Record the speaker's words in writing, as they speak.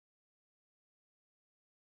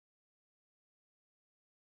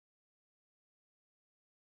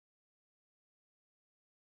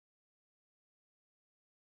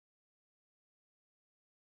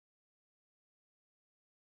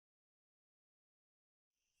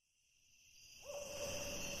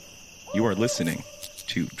You are listening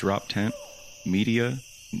to Drop Tent Media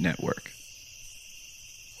Network.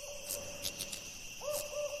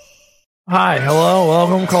 Hi, hello,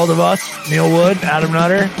 welcome, Cult of Us, Neil Wood, Adam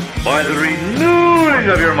Nutter. By the renewing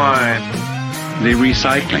of your mind. The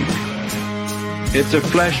recycling. It's a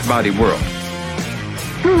flesh body world.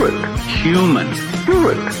 Do it. Human. Do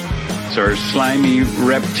it. Sir slimy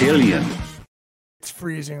reptilian. It's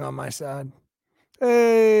freezing on my side.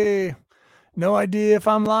 Hey, no idea if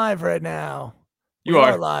I'm live right now. You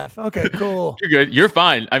are live. Okay, cool. You're good. You're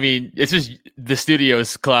fine. I mean, it's just the studio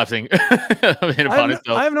is collapsing I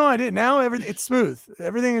have no idea. Now it's smooth.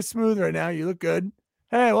 Everything is smooth right now. You look good.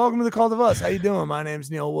 Hey, welcome to the Cult of Us. How you doing? My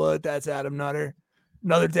name's Neil Wood. That's Adam Nutter.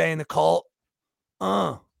 Another day in the cult.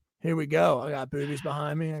 Here we go. I got boobies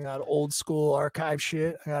behind me. I got old school archive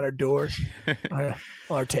shit. I got our door,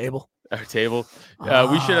 our table. Our table.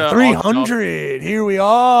 We should 300. Here we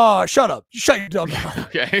are. Shut up. Shut your dumb mouth.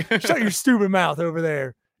 Okay. Shut your stupid mouth over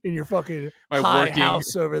there in your fucking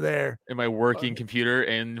house over there. In my working computer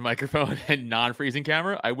and microphone and non-freezing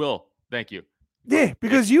camera. I will. Thank you. Yeah,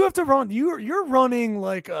 because you have to run. You're running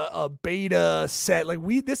like a beta set. Like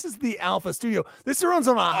this is the alpha studio. This runs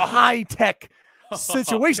on a high tech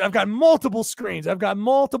situation. I've got multiple screens. I've got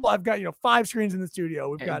 5 screens in the studio.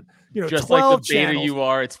 We've got just 12 like the beta channels. you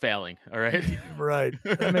are, it's failing. All right. Right.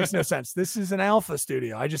 That makes no sense. This is an alpha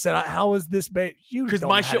studio. I just said, how is this beta? Because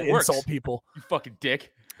my shit works. Insult people. You fucking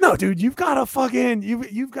dick. No, dude, you've got a fucking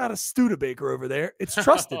you've got a Studebaker over there. It's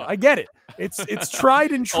trusted. I get it. It's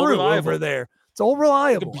tried and true over there. It's all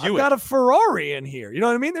reliable. I've got a Ferrari in here. You know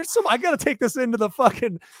what I mean? I got to take this into the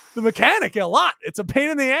mechanic a lot. It's a pain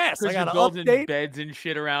in the ass. I got to update beds and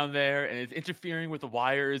shit around there, and it's interfering with the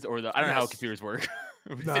wires or I don't know how computers work.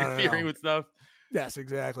 It's interfering with stuff. Yes,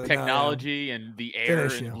 exactly. Technology and the air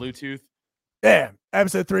and Bluetooth. Yeah,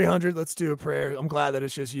 episode 300. Let's do a prayer. I'm glad that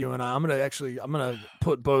it's just you and I. I'm gonna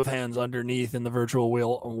put both hands underneath in the virtual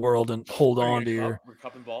world and hold on to your. We're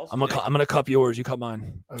cupping balls. I'm gonna cup yours. You cup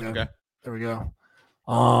mine. Okay. There we go.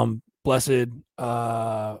 Blessed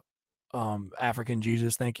African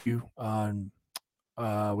Jesus, thank you.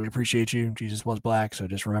 We appreciate you. Jesus was black, so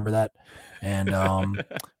just remember that. And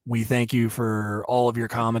we thank you for all of your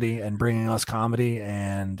comedy and bringing us comedy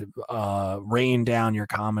and rain down your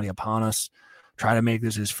comedy upon us. Try to make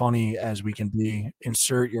this as funny as we can be.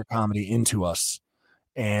 Insert your comedy into us,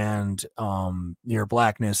 and your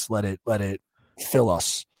blackness, let it fill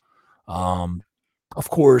us. Of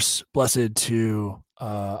course, blessed to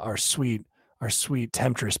our sweet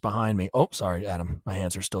temptress behind me. Oh, sorry, Adam. My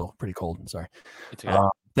hands are still pretty cold. Sorry.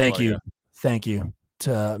 Thank you. Thank you.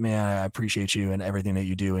 I appreciate you and everything that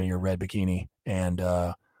you do in your red bikini. And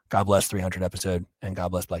God bless 300 episode. And God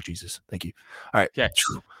bless Black Jesus. Thank you. All right. Okay.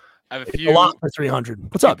 I have a lot for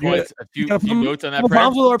 300. What's up? A few notes on that prayer.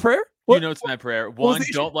 Problems with our prayer? Few notes on that prayer. One,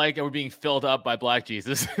 don't like that we're being filled up by Black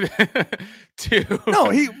Jesus. 2. No,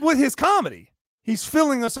 with his comedy. He's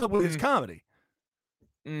filling us up with his comedy.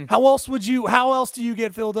 How else do you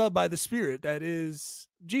get filled up by the Spirit that is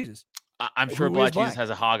Jesus? I'm sure Black Jesus has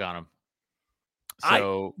a hog on him.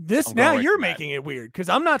 So now you're making it weird because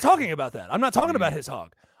I'm not talking about that. I'm not talking about his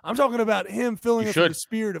hog. I'm talking about him filling us with the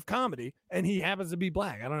spirit of comedy, and he happens to be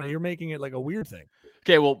black. I don't know. You're making it like a weird thing.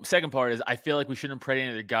 Okay, well, second part is I feel like we shouldn't pray to any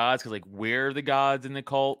of the gods because, like, we're the gods in the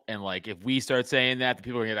cult, and like if we start saying that, the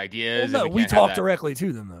people are gonna get ideas. Well, no, we talk directly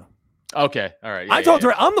to them though. Okay, all right. I talk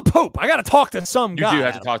directly. I'm the Pope. I got to talk to some guy. You do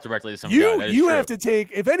have to talk directly to some guy. You have to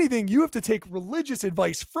take, if anything, you have to take religious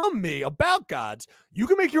advice from me about gods. You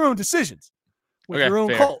can make your own decisions with your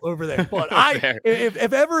own cult over there. But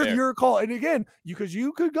if ever your cult, and again, because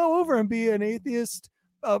you could go over and be an atheist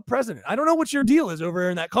president. I don't know what your deal is over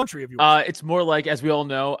in that country of yours. It's more like, as we all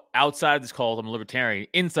know, outside of this cult, I'm a libertarian.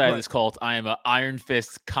 Inside of this cult, I am an iron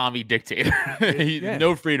fist commie dictator.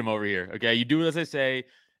 No freedom over here. Okay, you do as I say.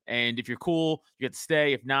 And if you're cool, you get to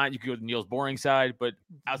stay. If not, you can go to Neil's boring side. But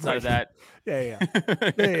outside of that, yeah.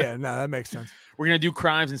 No, that makes sense. We're gonna do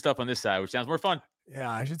crimes and stuff on this side, which sounds more fun. Yeah,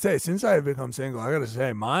 I should say, since I've become single, I gotta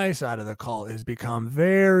say my side of the cult has become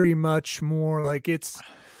very much more like it's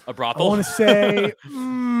a brothel. I want to say,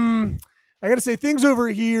 I gotta say things over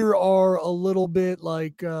here are a little bit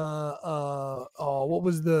like what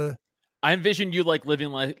was the? I envisioned you like living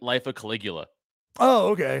life of Caligula. Oh,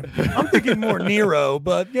 okay. I'm thinking more Nero,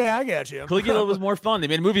 but yeah, I got you. Caligula was more fun. They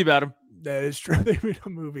made a movie about him. That is true. They made a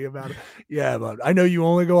movie about it. Yeah, but I know you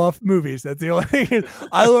only go off movies. That's the only thing.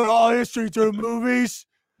 I learn all history through movies.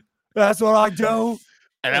 That's what I do.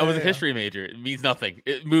 And I was a history major. It means nothing.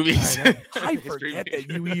 Movies. I forget that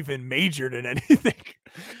you even majored in anything.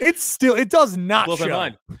 It does not Blows my show.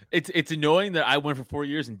 mind. It's annoying that I went for 4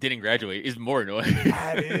 years and didn't graduate. Is more annoying.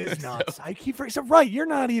 That is nuts. I keep so right. You're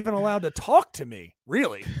not even allowed to talk to me.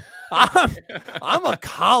 Really, I'm a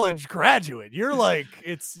college graduate. You're like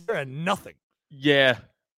you're a nothing. Yeah,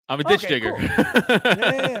 I'm a ditch digger. Cool.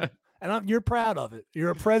 Yeah. And you're proud of it. You're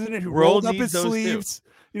a president who rolled up his sleeves.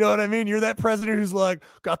 You know what I mean? You're that president who's like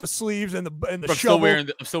got the sleeves and the I'm shovel. I'm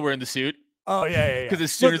still wearing the suit. Oh yeah. Because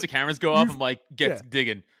as soon as the cameras go off, I'm like,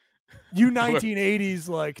 digging. You 1980s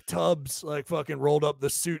like Tubbs like fucking rolled up the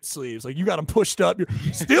suit sleeves. Like you got them pushed up. You're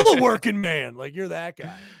still a working man. Like you're that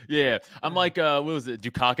guy. Yeah. I'm like, what was it?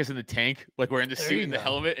 Dukakis in the tank, like wearing the suit and the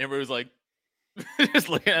helmet. And everybody was like, just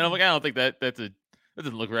looking. And I'm like, I don't think that doesn't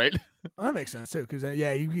look right. Well, that makes sense too. Because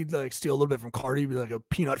you could like steal a little bit from Cardi, be like a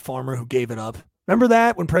peanut farmer who gave it up. Remember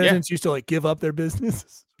that when presidents used to like give up their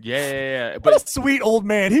business? Yeah. But what a sweet old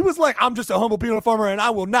man. He was like, I'm just a humble peanut farmer and I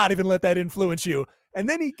will not even let that influence you. And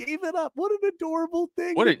then he gave it up. What an adorable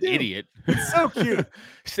thing. What an idiot. It's so cute.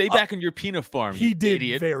 Stay back on your peanut farm. He did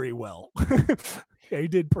idiot. very well. Yeah, he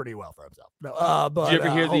did pretty well for himself. No, but did you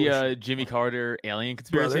ever hear the Jimmy Carter alien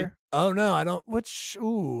conspiracy? Brother? Oh no, I don't.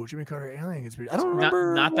 Jimmy Carter alien conspiracy. I don't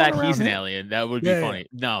remember. Not that he's an alien. That would be funny.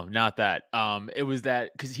 No, not that. It was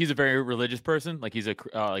that because he's a very religious person. Like he's a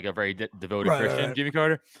very devoted Christian. Jimmy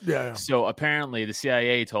Carter. Yeah. So apparently the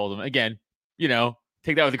CIA told him again.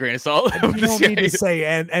 Take that with a grain of salt. You don't need to say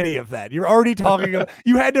any of that. You're already talking about,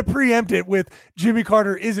 you had to preempt it with Jimmy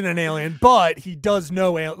Carter isn't an alien, but he does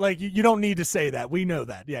know like you don't need to say that. We know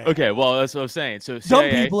that. Yeah. Okay, well that's what I'm saying. So some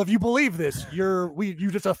people, if you believe this, you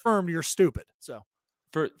just affirmed you're stupid. So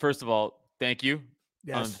first of all, thank you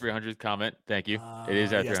on the 300th comment. Thank you. It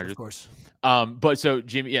is our 300th. Of course. But so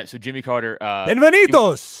Jimmy Carter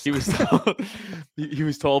Bienvenidos. He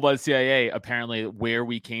was told by the CIA apparently where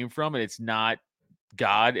we came from, and it's not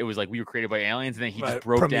God. It was like we were created by aliens, and then he just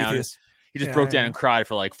broke down. He just broke down and cried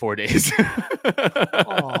for like 4 days.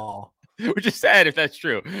 Which is sad if that's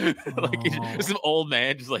true. Like just some old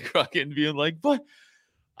man just like fucking being like, "But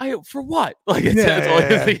for what?" Like that's all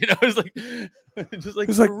it's like.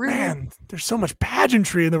 It's like man, there's so much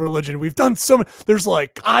pageantry in the religion. We've done so much. There's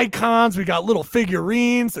like icons. We got little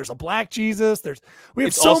figurines. There's a black Jesus. We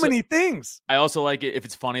have so many things. I also like it if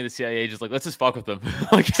it's funny. The CIA just like let's just fuck with them.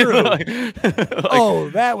 Like, true.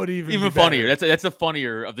 That would even be funnier. That's the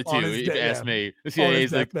funnier of the two. If you ask me, the CIA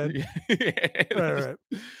is like, right.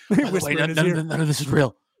 None of this is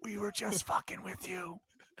real. We were just fucking with you.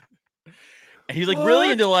 And he's like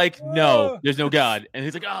really into like, no, there's no God. And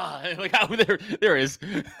he's like, there is.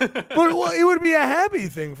 But it would be a happy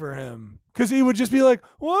thing for him. Because he would just be like,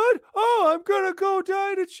 what? Oh, I'm going to go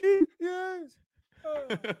die to cheat. Yes.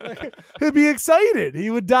 He'd be excited. He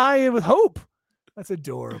would die with hope. That's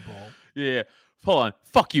adorable. Yeah. Hold on.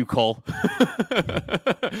 Fuck you, Cole.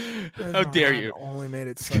 How dare you? Only made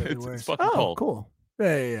it slightly worse. It's fucking Cole. Cool.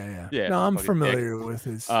 Yeah. No, I'm familiar with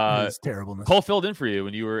his terribleness. Cole filled in for you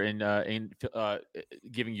when you were in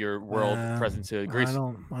giving your world present to Greece. I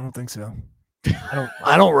don't think so.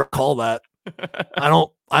 I don't recall that. I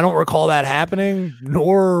don't recall that happening.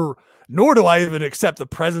 Nor do I even accept the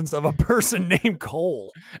presence of a person named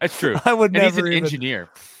Cole. That's true. I would never. He's an engineer.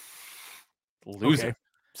 Loser. Okay.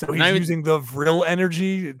 So he's using the Vril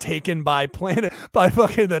energy taken by fucking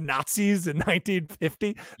the Nazis in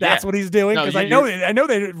 1950. That's what he's doing. Because I know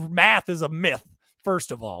that math is a myth. First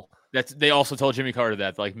of all, they also told Jimmy Carter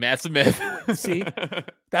that like math's a myth. See,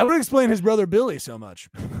 that would explain his brother Billy so much.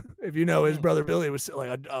 If you know, his brother Billy was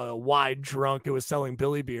like a wide drunk who was selling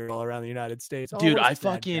Billy beer all around the United States. Dude, I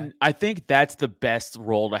think that's the best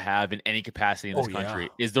role to have in any capacity in this country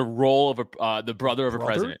is the role of the brother of a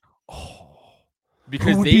president.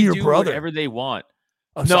 Because they do whatever they want.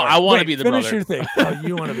 Oh, no, I want to be the brother. Finish your thing. Oh,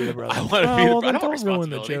 you want to be the brother. I want to be the brother. Don't ruin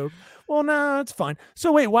the joke. Well, no, it's fine.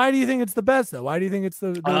 So wait, why do you think it's the best though? Why do you think it's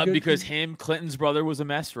the because Clinton's brother was a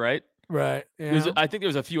mess, right? Right. Yeah. I think there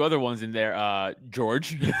was a few other ones in there.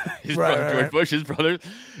 George, George Bush, his brother.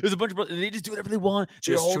 There's a bunch of brothers. They just do whatever they want.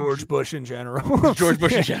 George Bush in general. George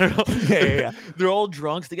Bush in general. Yeah. They're all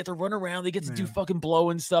drunks. They get to run around. They get to do fucking blow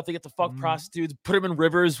and stuff. They get to fuck prostitutes. Put him in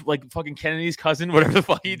rivers like fucking Kennedy's cousin, whatever the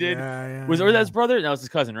fuck he did. Was that his brother? No, it's his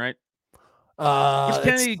cousin, right?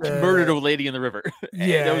 Kennedy murdered a lady in the river.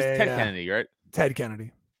 Yeah, that was Ted Kennedy, right? Ted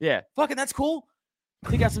Kennedy. Yeah, fucking that's cool.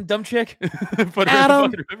 He got some dumb chick. Put Adam, her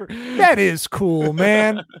in the fucking river. That is cool,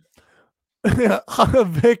 man.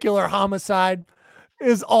 Vehicular homicide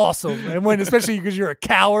is awesome, and especially because you're a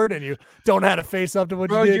coward and you don't know how to face up to what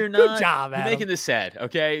you did. You're Good job, Adam. You're making this sad,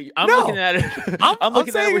 okay? I'm looking at it. I'm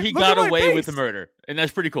looking at it where he got away with the murder, and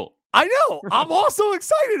that's pretty cool. I know. I'm also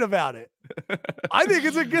excited about it. I think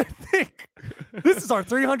it's a good thing. This is our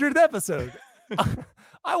 300th episode.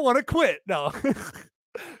 I want to quit. No.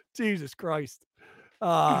 Jesus Christ.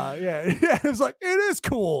 Yeah. It was like, it is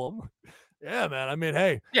cool. Yeah, man. I mean,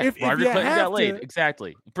 hey. Yeah, if Roger you Clinton have got laid. to-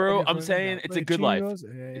 Exactly. Bro, I'm saying it's a good life.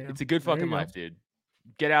 It's a good fucking go. life, dude.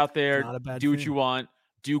 Get out there, Not a bad do what thing. you want,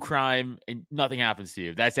 do crime, and nothing happens to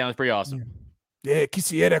you. That sounds pretty awesome. Yeah,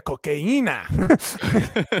 quisiera cocaína.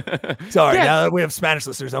 Sorry, Yeah. now that we have Spanish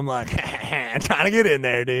listeners, I'm like, trying to get in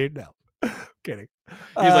there, dude. No, kidding. He's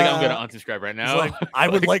like, I'm gonna unsubscribe right he's now. like, I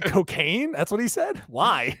would like cocaine. That's what he said.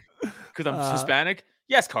 Why? Because I'm Hispanic.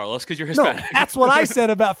 Yes, Carlos, because you're No, Hispanic. that's what I said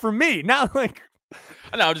about for me. Not like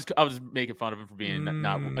No, I was just making fun of him for being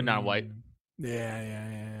non-white.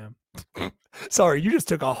 Yeah. Sorry, you just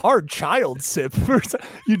took a hard child sip.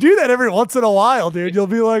 You do that every once in a while, dude. You'll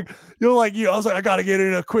be like, I was like, I gotta get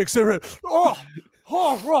in a quick sip.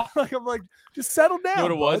 Like I'm like, just settle down. You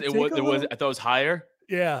know what bud. it Take was? a I little- thought it was higher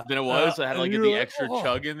Yeah. than it was. So I had to and like get you're the like, extra "Oh,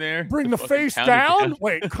 chug in there. Bring to the fucking face pound it down.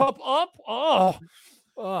 Wait, cup up.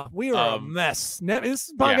 We are a mess.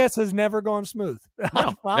 This podcast has never gone smooth.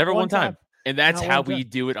 No, Not never one time. And that's Not how one time. we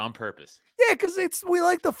do it on purpose. Yeah, because we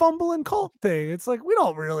like the fumble and cult thing. It's like we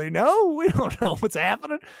don't really know. We don't know what's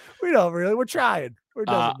happening. We're trying. It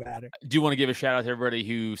doesn't matter. Do you want to give a shout out to everybody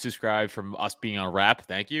who subscribed from us being on Rap?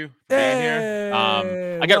 Thank you for being here.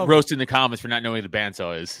 I got welcome. roasted in the comments for not knowing what the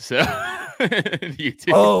bandsaw is. So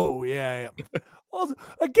YouTube. Oh, yeah. Well,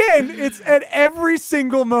 again, it's at every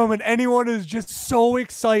single moment. Anyone is just so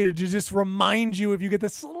excited to just remind you if you get the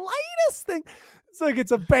slightest thing. It's like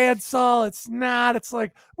it's a bad saw. It's not. It's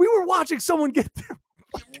like we were watching someone get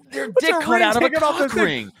their what's dick a cut ring out of a taken off their cock dick?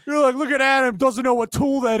 ring. You're like, look at Adam. Doesn't know what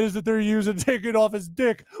tool that is that they're using to take it off his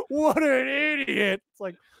dick. What an idiot. It's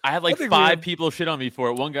like I had like think we 5 have- people shit on me for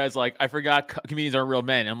it. One guy's like, I forgot comedians aren't real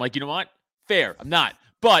men. I'm like, you know what? Fair. I'm not.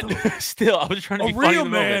 But still, I was trying to a be funny real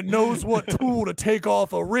in the man moment. knows what tool to take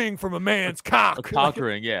off a ring from a man's cock. A cock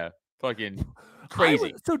ring, yeah. Fucking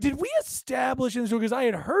crazy. So did we establish in this because I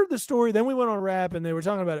had heard the story, then we went on Rap and they were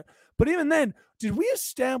talking about it. But even then, did we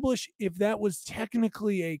establish if that was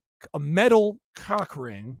technically a metal cock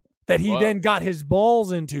ring that he Well- then got his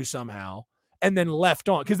balls into somehow and then left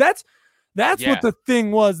on? Because that's Yeah. what the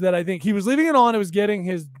thing was that I think he was leaving it on. It was getting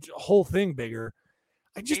his whole thing bigger.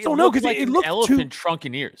 I just It don't know looked because like it an looked elephant too trunk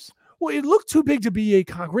and ears. well. It looked too big to be a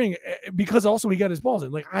cock ring because also he got his balls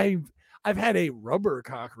in. Like I've had a rubber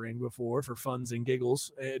cock ring before for funs and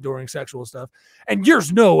giggles during sexual stuff, and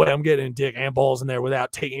there's no way I'm getting dick and balls in there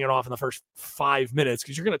without taking it off in the first 5 minutes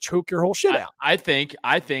because you're gonna choke your whole shit out. I think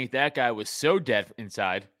that guy was so dead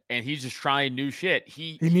inside, and he's just trying new shit.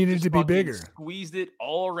 He needed just to be fucking bigger. Squeezed it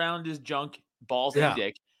all around his junk, balls, Yeah. and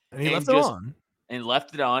dick, And he and left it just- on and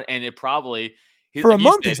left it on. And it probably for a like you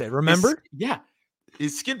month. He said, "Remember?"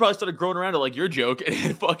 His skin probably started growing around it like your joke, and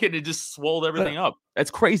it just swelled everything up. That's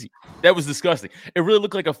crazy. That was disgusting. It really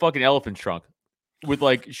looked like a fucking elephant trunk with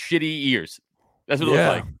like shitty ears. That's what it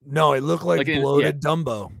looked like. No, it looked like Like in- bloated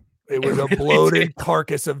Dumbo. It was a really bloated did.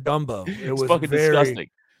 carcass of Dumbo. It It's was fucking very, disgusting.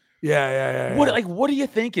 Yeah. What are you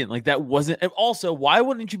thinking? Like that wasn't. And also, why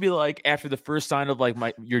wouldn't you be like after the first sign of like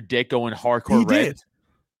your dick going hardcore He red? did.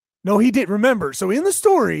 No, he did. Remember, so in the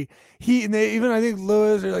story, I think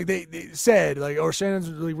Lewis or like they said like, or Shannon's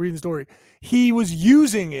like reading the story. He was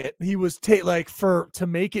using it. He was to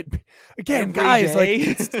make it again, Every guys. Like day?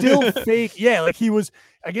 it's still fake. Yeah, like he was.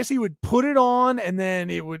 I guess he would put it on, and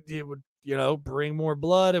then it would bring more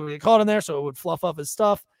blood. It would get caught in there, so it would fluff up his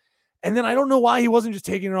stuff. And then I don't know why he wasn't just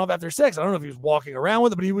taking it off after sex. I don't know if he was walking around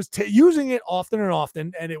with it, but he was using it often and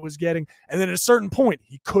often, and it was getting. And then at a certain point,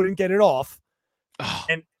 he couldn't get it off.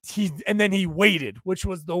 And then he waited, which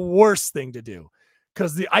was the worst thing to do,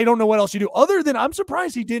 because I don't know what else you do other than I'm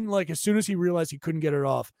surprised he didn't like as soon as he realized he couldn't get it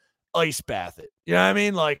off, ice bath it. You know what I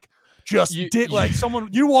mean? Like just someone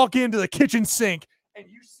you walk into the kitchen sink and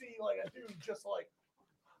you see like a dude just like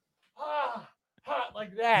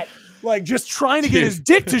like that, like just trying to get his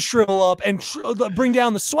dick to shrivel up and bring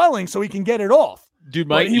down the swelling so he can get it off. Dude,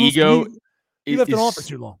 my But ego. he left it on for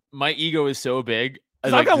too long. My ego is so big.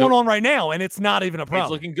 'Cause I've got one on right now, and it's not even a problem.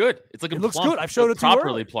 It's looking good. It's looking. It looks plump. good. I've showed it to you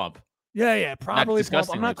properly earlier. plump. Yeah, properly plump.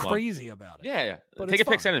 I'm not disgustingly plump. crazy about it. Yeah. But Take it's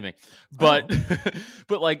a pic, fine. send it to me. But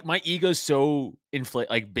but like my ego's so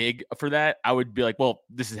big for that. I would be like, well,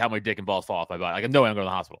 this is how my dick and balls fall off my body. Like, no way I'm going to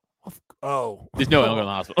the hospital. Oh, There's no way I'm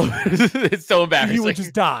going to the hospital. It's so embarrassing. You would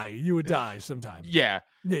just die. You would die sometime. Yeah.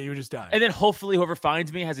 You would just die. And then hopefully whoever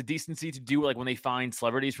finds me has a decency to do like when they find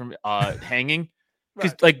celebrities from hanging,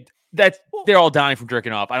 because like they're all dying from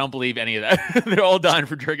jerking off. I don't believe any of that. They're all dying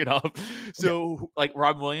from jerking off. So like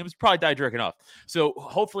Robin Williams probably died jerking off. So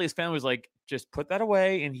hopefully his family was like, just put that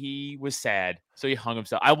away, and he was sad, so he hung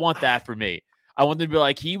himself. I want that for me. I want them to be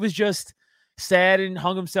like, he was just sad and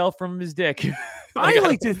hung himself from his dick. I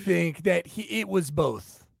like to think that it was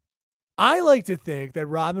both. I like to think that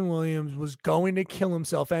Robin Williams was going to kill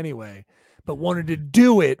himself anyway, but wanted to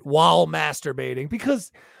do it while masturbating,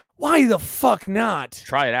 because why the fuck not?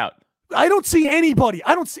 Try it out. I don't see anybody.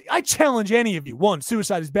 I challenge any of you. One,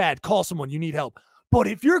 suicide is bad. Call someone. You need help. But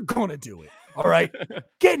if you're going to do it, all right,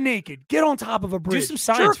 get naked, get on top of a bridge, do some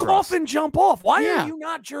science jerk off and jump off. Why are you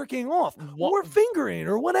not jerking off? Or fingering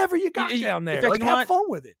or whatever you got down there. Like, have fun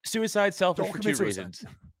with it. Suicide selfish for two reasons.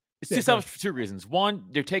 It's too selfish for two reasons. One,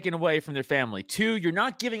 they're taking away from their family. Two, you're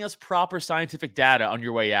not giving us proper scientific data on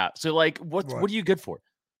your way out. So, like, what are you good for?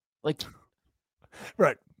 Like,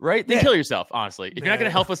 right? Then kill yourself, honestly. If you're not going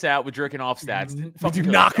to help us out with jerking off stats, we do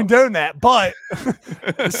not condone that. But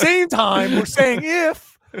at the same time, we're saying if.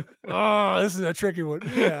 Oh, this is a tricky one.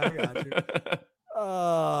 Yeah, I got you.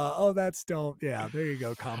 That's don't. Yeah, there you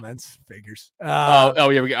go. Comments, figures. Yeah,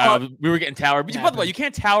 we were getting tower. But by the way, you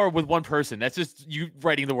can't tower with one person. That's just you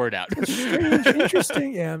writing the word out.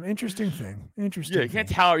 Interesting. Yeah, interesting thing. Interesting. Yeah, you can't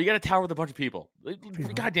tower. You got to tower with a bunch of people.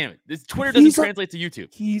 God damn it! Twitter doesn't translate to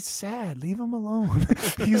YouTube. He's sad. Leave him alone.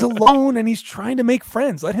 He's alone and he's trying to make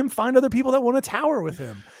friends. Let him find other people that want to tower with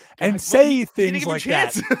him. And say things like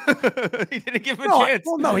that. He didn't give him a chance.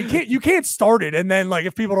 Well, no, he can't. You can't start it, and then like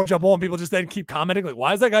if people don't jump on, people just then keep commenting like,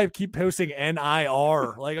 "Why does that guy keep posting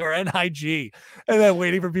NIR like or NIG?" and then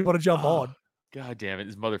waiting for people to jump on? God damn it,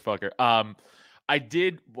 this motherfucker. I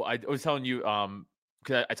was telling you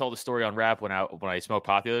because I told the story on Rap when I smoked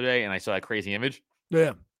pot the other day, and I saw that crazy image.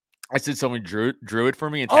 Yeah. I said someone drew it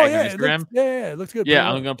for me and tagged on Instagram. It looks good. Yeah,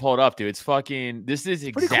 I'm gonna pull it up, dude. It's fucking. This is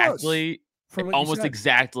exactly. Almost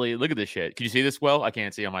exactly. Look at this shit. Can you see this well? I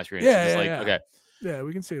can't see on my screen. Okay. Yeah,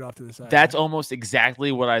 we can see it off to the side. That's almost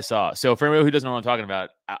exactly what I saw. So for anyone who doesn't know what I'm talking about,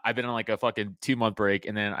 I've been on like a fucking 2-month break,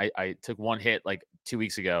 and then I took one hit like 2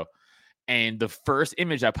 weeks ago, and the first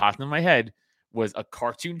image that popped in my head was a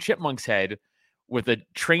cartoon chipmunk's head with a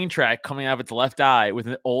train track coming out of its left eye with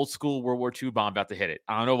an old school World War II bomb about to hit it.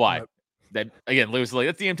 I don't know why. Yep. That again, Lewis was like,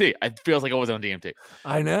 that's DMT. It feels like I was on DMT.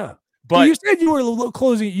 I know. But you said you were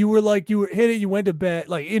closing. You were hit it. You went to bed,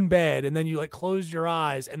 like in bed, and then you like closed your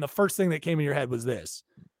eyes, and the first thing that came in your head was this.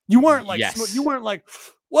 You weren't like, you weren't like,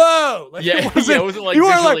 whoa, like, it wasn't like you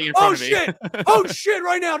weren't like, in front of me. Shit, oh shit,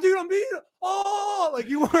 right now, dude, I'm being, like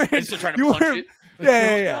you weren't. Still trying to punch it.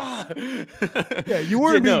 Yeah. You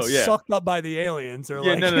weren't being sucked up by the aliens or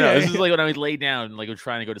no. This is like when I was laid down and like was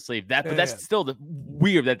trying to go to sleep. But that's still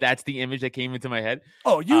weird that's the image that came into my head.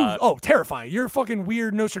 Oh, terrifying. You're fucking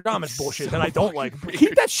weird Nostradamus bullshit that I don't like.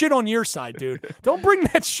 Keep that shit on your side, dude. Don't bring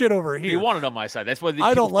that shit over here. You want it on my side. That's why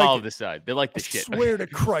I don't follow this side. They like this shit. I swear to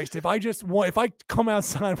Christ, if I come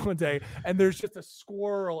outside one day and there's just a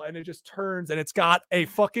squirrel and it just turns and it's got a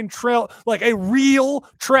fucking trail, like a real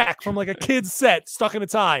track from like a kid's set stuck in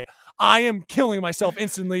its eye, I am killing myself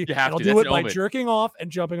instantly. I'll do it by jerking off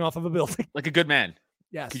and jumping off of a building. Like a good man.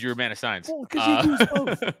 Yes. Because you're a man of science. Well, because you do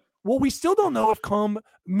both. Well, we still don't know if cum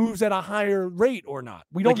moves at a higher rate or not.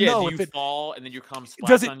 We don't know if it fall and then your cum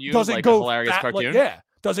splats on you like a hilarious cartoon.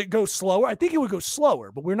 Does it go slower? I think it would go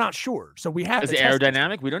slower, but we're not sure. So we have to. Is it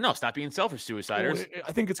aerodynamic? We don't know. Stop being selfish, suiciders. Well,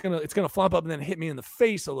 I think it's gonna flop up and then hit me in the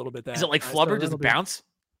face a little bit. Is it like flubber? Does it bounce?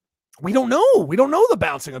 We don't know. We don't know the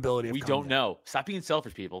bouncing ability. We don't know. Stop being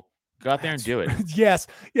selfish, people. Go out there and do it. Yes.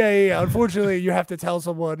 Yeah. Unfortunately, you have to tell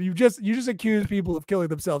someone. You just accuse people of killing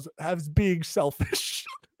themselves as being selfish.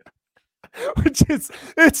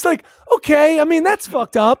 It's like, okay, I mean, that's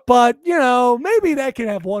fucked up, but maybe that can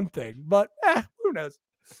have one thing, but who knows?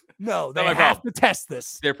 No, they have to test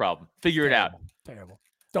this. Their problem. Figure it out. Terrible.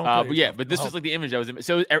 But this was like the image that was in.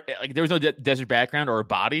 So like there was no desert background or a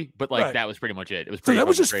body, but like that was pretty much it. It was pretty. So that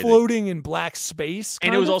was just crazy. Floating in black space,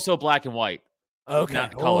 and it was also black and white. Okay.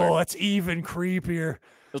 Not color. Oh, that's even creepier. It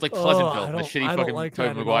was like Pleasantville, a shitty fucking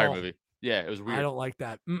Tobey Maguire movie. Yeah, it was weird. I don't like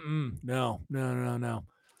that. No.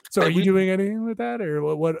 So are you doing anything with that,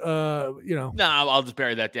 or what? No, I'll just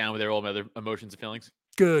bury that down with all my other emotions and feelings.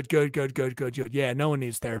 Good. Yeah, no one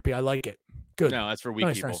needs therapy. I like it. Good. No, that's for weak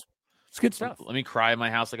people. Nice. It's good stuff. Let me cry in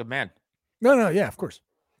my house like a man. No. Yeah, of course.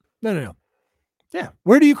 No. Yeah.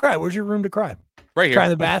 Where do you cry? Where's your room to cry? Right here. Cry in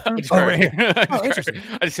the bathroom? Right here. Interesting.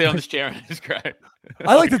 I just sit on this chair and I just cry.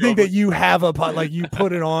 I like to think that you have you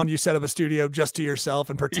put it on, you set up a studio just to yourself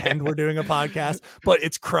and pretend we're doing a podcast, but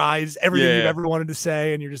it's cries, everything you've ever wanted to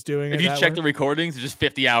say, and you're just doing it. If you check the recordings, it's just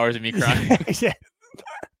 50 hours of me crying.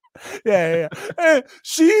 Yeah. Hey,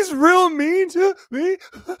 she's real mean to me.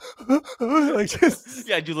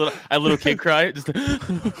 I do a little kid cry. Just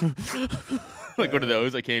like one of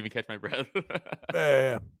those. I can't even catch my breath.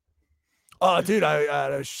 Yeah. Oh, dude, I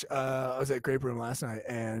was at Grape Room last night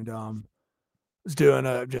and was doing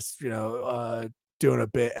doing a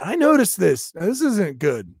bit. And I noticed this. Now, this isn't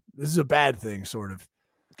good. This is a bad thing, sort of.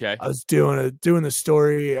 Okay. I was doing the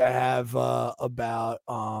story I have about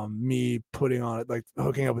me putting on it, like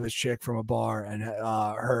hooking up with this chick from a bar and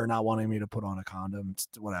her not wanting me to put on a condom,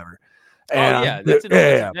 whatever. And yeah, that's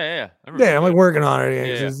yeah. I'm like working on it.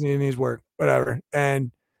 It needs work, whatever. But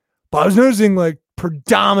I was noticing like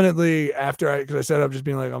predominantly after because I said I'm just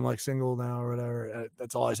being like I'm like single now or whatever.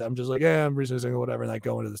 That's all I said. I'm just like I'm recently single, whatever. And I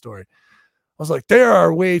go into the story. I was like, there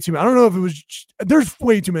are way too many. I don't know if it was. There's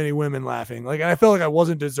way too many women laughing. Like I felt like I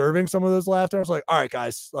wasn't deserving some of those laughter. I was like, all right,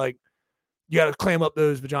 guys, like you got to clam up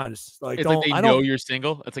those vaginas. Like it's don't. Like they I know don't, you're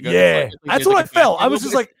single. It's like that's what I felt. I was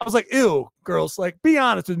just like, ew, girls. Like, be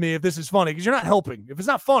honest with me if this is funny because you're not helping. If it's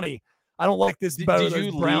not funny, I don't like this. Did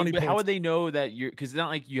you leave? How would they know that you're? Because it's not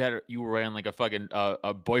like you were wearing like a fucking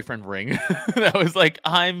a boyfriend ring that was like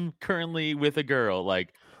I'm currently with a girl.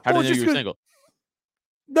 Like how do they know you were single?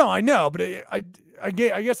 No, I know, but I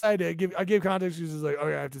guess I gave context because it's like,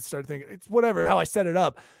 okay, I have to start thinking. It's whatever how I set it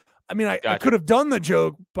up. I mean, I could have done the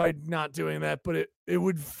joke by not doing that, but it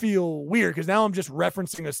would feel weird because now I'm just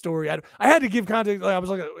referencing a story. I had to give context. Like I was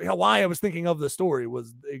like, why I was thinking of the story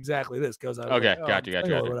was exactly this because I was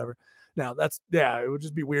gotcha. Or whatever. Now it would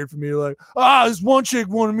just be weird for me to like, this one chick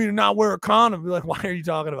wanted me to not wear a condom. Be like, why are you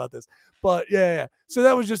talking about this? But yeah. So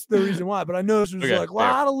that was just the reason why. But I noticed it was like a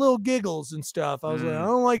lot of little giggles and stuff. I was like, I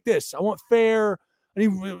don't like this. I want fair. I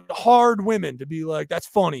need hard women to be like, that's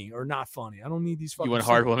funny or not funny. I don't need these fucking. You want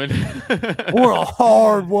hard women? Or a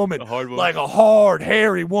hard woman. Like a hard,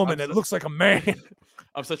 hairy woman that looks like a man.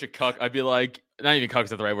 I'm such a cuck. I'd be like, not even cuck's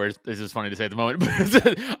not the right word. This is funny to say at the moment.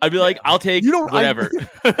 But I'd be like, I'll take whatever.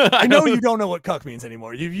 I know you don't know what cuck means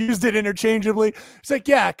anymore. You've used it interchangeably. It's like,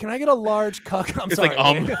 yeah, can I get a large cuck? I'm sorry.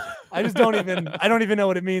 Like, I just don't even know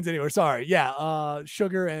what it means anymore. Sorry. Yeah.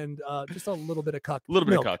 Sugar and just a little bit of cuck. A little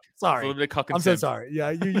bit of cuck. Sorry. A little bit of cuck and I'm so sorry. Yeah.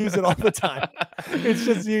 You use it all the time. It's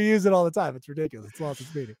just, you use it all the time. It's ridiculous. It's lost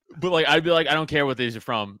its meaning. But like, I'd be like, I don't care what these are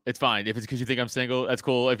from. It's fine. If it's because you think I'm single, that's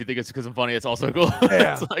cool. If you think it's because I'm funny, it's also cool.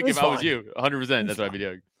 Yeah, it's like if I was you, 100%, that's what I'd be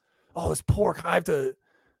doing. Oh, this pork. I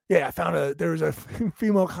found there was a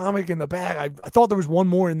female comic in the bag. I thought there was one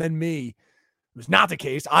more and then me. It was not the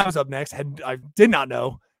case. I was up next. I did not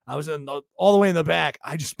know. I was all the way in the back.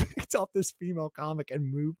 I just picked up this female comic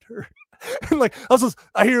and moved her. And like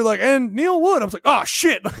I hear like, and Neil Wood. I was like, oh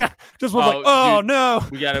shit. Just was like, oh dude, no.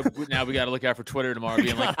 We gotta look out for Twitter tomorrow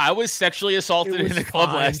being like, I was sexually assaulted in the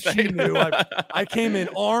club last night. She knew. I came in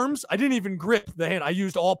arms. I didn't even grip the hand. I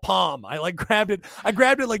used all palm. I like grabbed it. I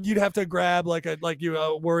grabbed it like you'd have to grab like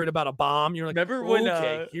you worried about a bomb. You're like, remember when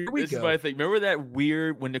here we go. Is my thing. Remember that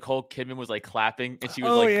weird when Nicole Kidman was like clapping and she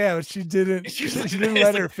was but she didn't. She didn't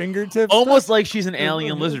let her fingertips. Almost like she's an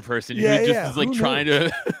alien lizard person who just is like trying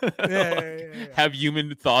to have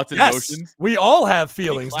human thoughts and emotions. We all have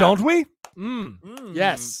feelings, don't we?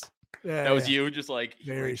 Yes. Yeah, that was you, just like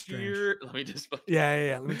very strange. Here. Let me just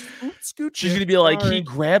Let me scoot. She's gonna be like, he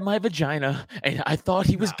grabbed my vagina, and I thought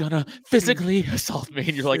he was gonna physically assault me.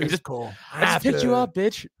 And you're like, I just picked you up,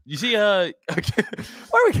 bitch. You see, all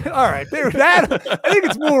right, that I think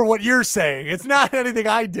it's more what you're saying. It's not anything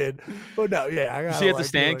I did. But no, yeah, I got. See, at the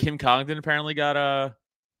stand, Kim Congdon apparently got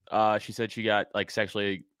she said she got like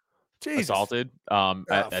sexually assaulted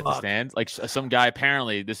at the stand. Like some guy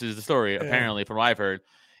apparently, this is the story. Apparently, from what I've heard,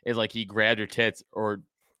 is like he grabbed her tits or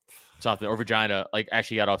something or vagina, like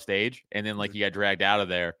actually got off stage, and then like he got dragged out of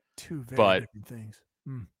there. Two very different things.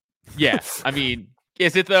 Yeah, I mean,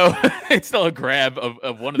 is it though? It's still a grab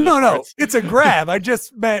of one of the parts. No, it's a grab. I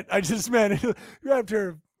just meant grabbed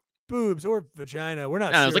her boobs or vagina. We're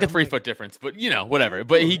not. No, it's like a 3 foot difference, but whatever.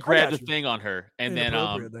 But he grabbed the thing on her, and then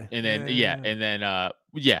definitely,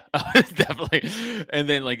 and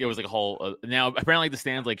then like it was like a whole. Now apparently the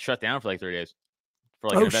stand's like shut down for like 3 days for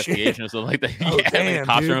like an investigation or something like that. Like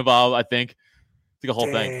cops are involved. I think it's like a whole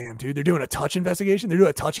thing. Damn, dude, they're doing a touch investigation. They're doing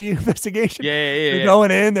a touchy investigation. Yeah. They're going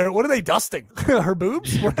in there. What are they dusting? Her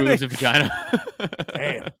boobs? Boobs and vagina.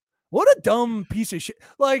 Damn, what a dumb piece of shit.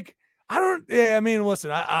 Like. I mean,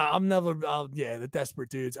 listen, I'm never, the desperate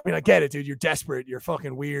dudes. I mean, I get it, dude. You're desperate. You're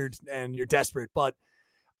fucking weird and you're desperate, but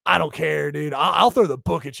I don't care, dude. I'll throw the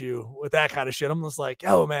book at you with that kind of shit. I'm just like,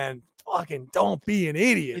 yo, man, fucking don't be an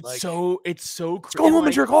idiot. It's so crazy. Go home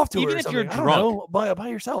and jerk off to her. Even if you're drunk by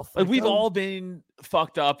yourself. Like we've all been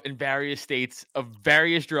fucked up in various states of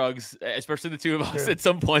various drugs, especially the two of us at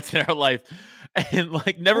some points in our life. And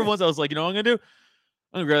like never once I was like, you know what I'm going to do?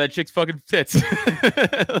 I'm gonna grab that chick's fucking tits.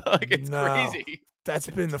 Like it's crazy. that's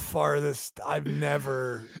been the farthest I've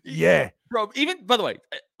never. Yeah, bro. Even by the way,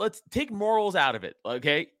 let's take morals out of it.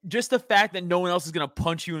 Okay, just the fact that no one else is gonna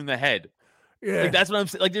punch you in the head. yeah. Like that's what I'm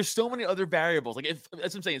saying. Like there's so many other variables. Like if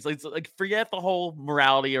that's what I'm saying. It's like forget the whole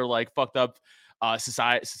morality or like fucked up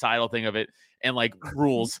societal thing of it and like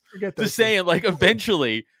rules. Forget Just those things. saying, like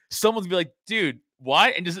eventually someone's gonna be like, dude, why?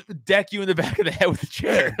 And just deck you in the back of the head with a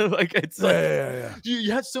chair. Like it's like Yeah.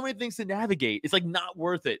 you have so many things to navigate. It's like not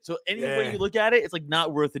worth it. So any way Yeah. you look at it, it's like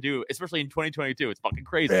not worth to do, especially in 2022. It's fucking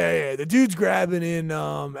crazy. Yeah. The dude's grabbing in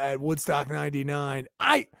at Woodstock 99.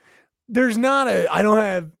 I don't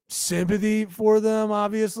have sympathy for them,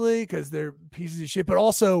 obviously, because they're pieces of shit, but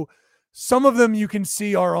also some of them you can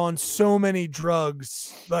see are on so many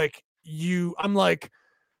drugs. Like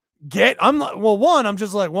I'm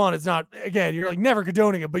just like, it's not, again, you're like never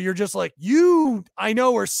condoning it, but you're just like, I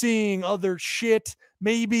know are seeing other shit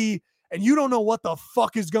maybe, and you don't know what the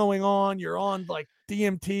fuck is going on. You're on like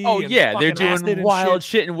DMT. Oh and yeah, they're fucking acid doing and wild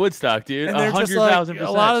shit. shit in Woodstock, dude. And they're just like, 100,000%.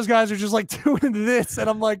 a lot of those guys are just like doing this, and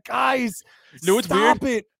I'm like, guys, know what's stop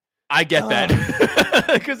weird? it. I get that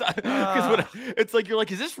because it's like you're like,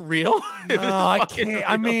 is this real? If it's No, I fucking can't.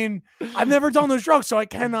 I real. mean, I've never done those drugs, so I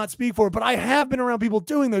cannot speak for it. But I have been around people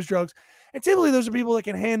doing those drugs, and typically those are people that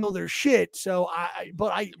can handle their shit. So I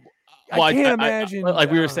can't imagine. Like we I were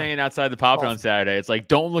don't know. saying outside the pop Oh. on Saturday, it's like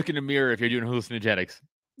don't look in the mirror if you're doing hallucinogenics.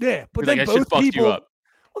 Yeah, but 'Cause, then like, that shit both fucks you people. up.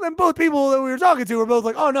 Well, then both people that we were talking to were both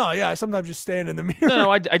like, "Oh no, yeah, I sometimes just stand in the mirror." No,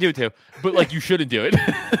 I do it too, but like you shouldn't do it.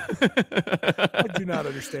 I do not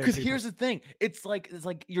understand. Because people. here's the thing, it's like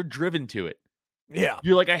you're driven to it. Yeah,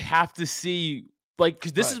 You're like, I have to see, like,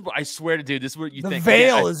 because this Right. is what I swear to dude. This is what you the think.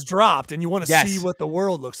 veil Again, is dropped, and you want to see Yes. what the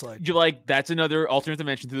world looks like. you're like, that's another alternate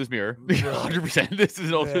dimension to this mirror. 100%. This is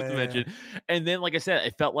an alternate Yeah. dimension. And then, like I said,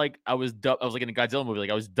 it felt like I was like in a Godzilla movie, like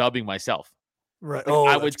I was dubbing myself. Right. Like, Oh,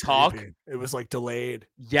 I would that's talk. creepy. It was like delayed.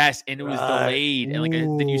 Yes, and it was Right. delayed, and like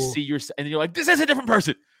then you Ooh. see and then you're like, this is a different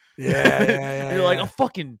person. Yeah. And you're like, I'll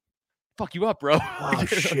fucking fuck you up, bro. oh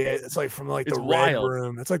shit! It's like from like It's the Red wild.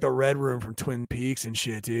 Room. It's like the Red Room from Twin Peaks and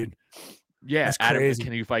shit, dude. Yeah, That's Adam, crazy.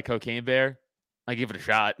 can you fight Cocaine Bear? I give it a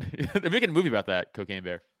shot. They're making a movie about that, Cocaine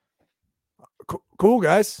Bear. Cool,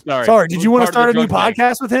 guys. Sorry. Sorry. It Did was you want to part of start a the new drug thing.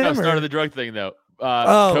 podcast with him? No, or- started the drug thing though.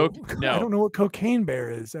 Oh, Coke? I No. don't know what Cocaine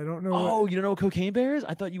Bear is. I don't know. Oh, you don't know what Cocaine Bear is?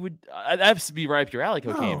 I thought you would. That has to be right up your alley,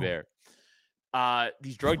 Cocaine No. Bear.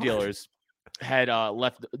 These drug What? dealers had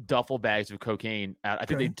left duffel bags of cocaine out. I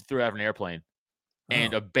think Okay. they threw it out of an airplane,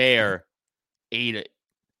 and Oh. a bear ate it,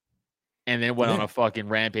 and then went on Yeah. a fucking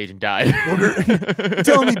rampage and died. You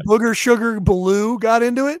telling me Booger Sugar Blue got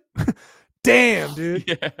into it? Damn, dude.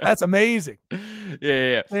 Yeah. That's amazing.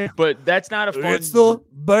 Yeah. Yeah. But that's not a fun. It's the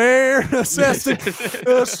bare necessity,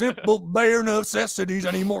 the simple bare necessities.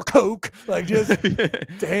 I need more Coke. Like just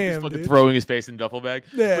damn, fucking dude. throwing his face in the duffel bag.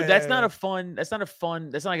 Yeah, But that's not yeah. a fun. That's not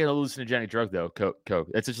like a hallucinogenic drug though. Coke.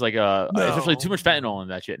 That's just like especially too much No. fentanyl in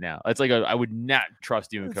that shit now. It's like I would not trust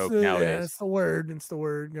doing It's coke the- nowadays. Yeah, it's the word. It's the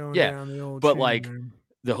word going Yeah, down the old. but, chain like, there.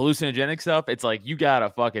 The hallucinogenic stuff. It's like you gotta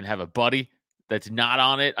fucking have a buddy that's not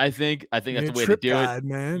on it. I think that's You the need a way to trip do guide, it.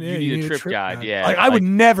 man. You Yeah, need a trip guide, yeah, Like, I would like-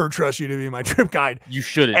 never trust you to be my trip guide. You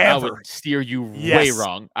shouldn't. I Ever. would steer you way Yes,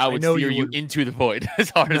 wrong. I would know steer you you would. into the void as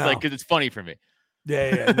hard as No. like because it's funny for me.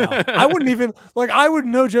 Yeah. No. I wouldn't even I would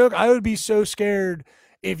no joke. I would be so scared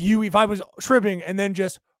if I was tripping and then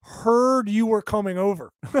just heard you were coming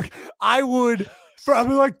over. I would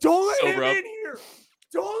probably like, don't let So him rough. in here.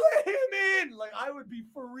 Don't let him in. Like I would be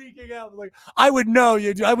freaking out. Like I would know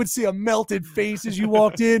you. I would see a melted face as you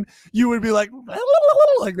walked in. You would be like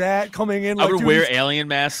that coming in. I Like, would dude, wear he's- alien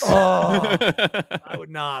masks. Oh. I would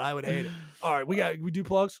not. I would hate it. All right, we do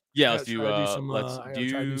plugs. Yeah, I let's gotta do. try to some, Let's I gotta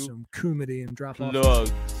try to do do some comedy and drop off.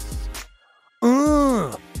 plugs.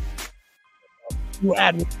 You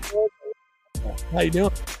add. How you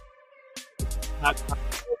doing?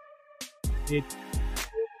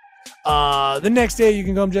 The next day you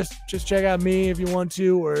can come just check out me if you want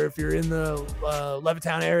to, or if you're in the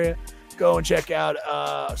Levittown area, go and check out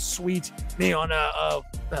Sweet me on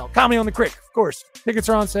Comedy on the Crick. Of course, tickets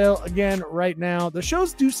are on sale again right now. The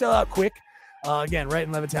shows do sell out quick. Again, right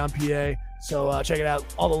in Levittown, PA. So check it out.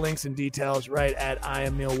 All the links and details right at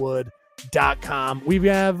IamNeilWood.com. We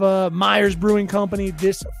have Myers Brewing Company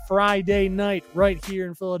this Friday night right here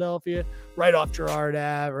in Philadelphia, right off Girard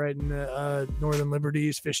Ave, right in the Northern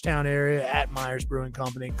Liberties, Fishtown area at Myers Brewing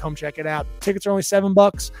Company. Come check it out. Tickets are only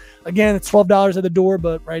 $7. Again, it's $12 at the door,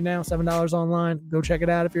 but right now $7 online. Go check it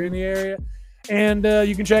out if you're in the area. And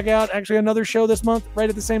you can check out actually another show this month right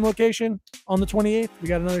at the same location on the 28th. We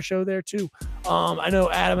got another show there too. I know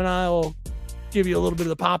Adam and I will give you a little bit of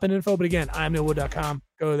the pop-in info, but again, IamNeilWood.com.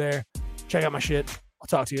 Go there, Check out my shit. I'll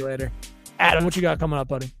talk to you later. Adam, what you got coming up,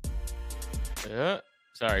 buddy?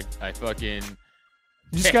 Sorry, I fucking.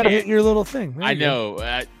 You just got to hit your little thing. I know.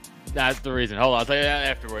 That's the reason. Hold on, I'll tell you that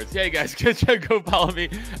afterwards. Yeah, you guys, go follow me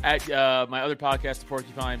at my other podcast, The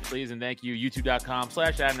Porcupine, please, and thank you.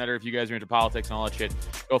 YouTube.com/Adam Nutter. If you guys are into politics and all that shit,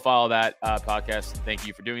 go follow that podcast. Thank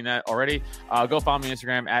you for doing that already. Go follow me on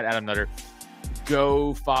Instagram at Adam Nutter.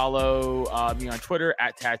 Go follow me on Twitter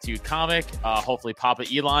at Tattooed Comic. Hopefully, Papa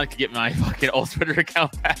Elon can get my fucking old Twitter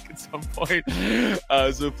account back at some point.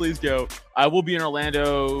 So please go. I will be in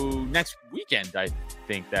Orlando next weekend. I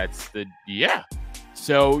think that's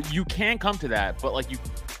So you can come to that, but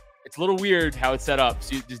it's a little weird how it's set up.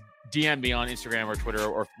 So you just DM me on Instagram or Twitter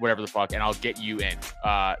or whatever the fuck, and I'll get you in.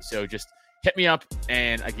 So just hit me up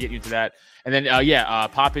and I can get you into that. And then,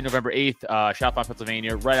 pop in November 8th, Chalfont,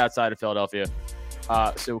 Pennsylvania, right outside of Philadelphia.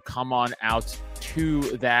 So come on out to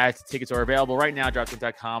that. Tickets are available right now,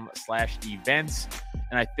 droptent.com/events.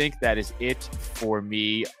 And I think that is it for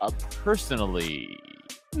me personally.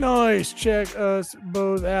 Nice. Check us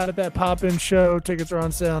both out at that pop-in show. Tickets are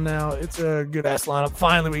on sale now. It's a good-ass lineup.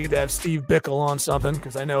 Finally, we get to have Steve Bickle on something,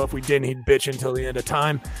 because I know if we didn't, he'd bitch until the end of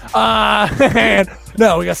time.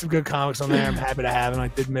 No, we got some good comics on there. I'm happy to have him. I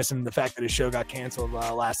did miss him. The fact that his show got canceled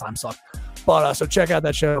last time sucked. But so check out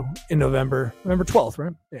that show in November 12th,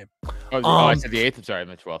 right? Yeah. I said the 8th. I'm sorry, I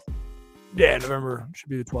meant 12th. Yeah, November should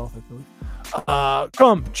be the 12th, I believe.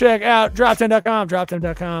 Come check out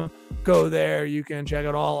droptent.com. Go there. You can check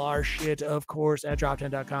out all our shit, of course, at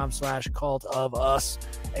droptent.com/cult of us.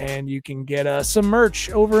 And you can get some merch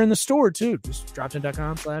over in the store too. Just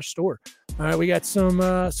droptent.com/store. All right, we got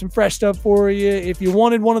some fresh stuff for you. If you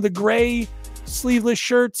wanted one of the gray sleeveless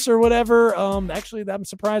shirts or whatever, actually, I'm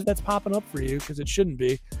surprised that's popping up for you, because it shouldn't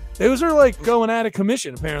be. Those are going out of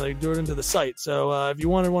commission apparently during to the site. So if you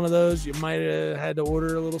wanted one of those, you might have had to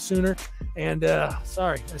order a little sooner. And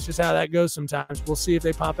sorry, that's just how that goes sometimes. We'll see if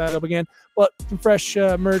they pop back up again. But some fresh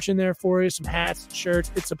merch in there for you, some hats,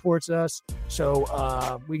 shirts. It supports us,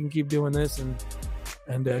 so we can keep doing this and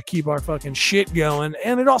keep our fucking shit going.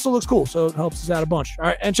 And it also looks cool, so it helps us out a bunch. All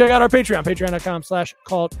right, and check out our Patreon,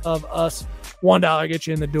 patreon.com/cult of us. $1 gets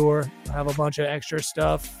you in the door. We'll have a bunch of extra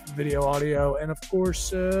stuff, video, audio, and of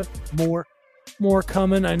course, more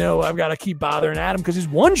coming. I know I've got to keep bothering Adam, because his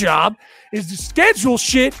one job is to schedule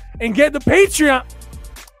shit and get the Patreon.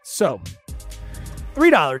 So,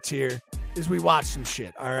 $3 tier is we watch some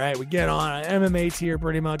shit. All right, we get on an MMA tier,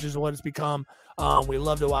 pretty much is what it's become. We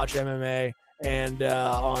love to watch MMA. And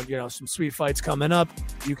on some sweet fights coming up,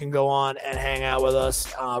 you can go on and hang out with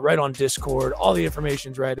us right on Discord. All the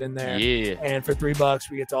information's right in there. Yeah. And for $3,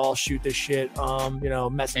 we get to all shoot this shit.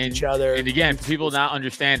 Message each other. And again, for people not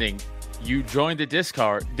understanding, you join the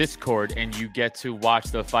Discord, and you get to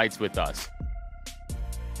watch the fights with us.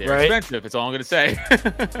 They're expensive. That's all I'm gonna say.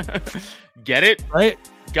 Get it? Right?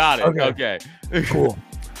 Got it. Okay. Cool.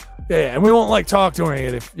 Yeah, and we won't talk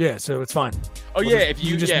during it. So it's fine. Oh yeah, if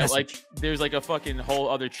you just there's a fucking whole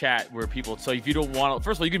other chat where people. So if you don't want to,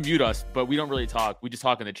 first of all, you can mute us, but we don't really talk. We just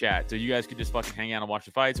talk in the chat. So you guys could just fucking hang out and watch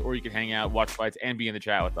the fights, or you can hang out, watch fights, and be in the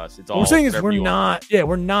chat with us. It's all. What we're saying is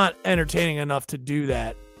we're not entertaining enough to do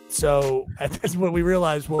that. So that's what we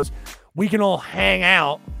realized was we can all hang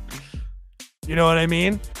out. You know what I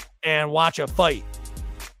mean? And watch a fight.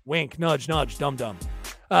 Wink, nudge, nudge, dum dum.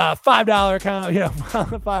 $5 account,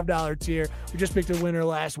 $5 tier. We just picked a winner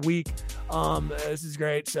last week. This is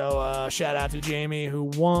great. So shout out to Jamie, who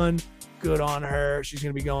won. Good on her. She's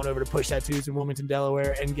going to be going over to Push Tattoos in Wilmington,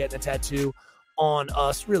 Delaware, and getting a tattoo on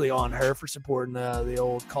us, really on her, for supporting the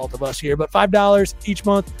old cult of us here. But $5 each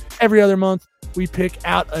month, every other month, we pick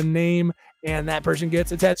out a name, and that person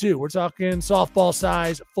gets a tattoo. We're talking softball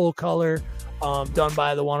size, full color, done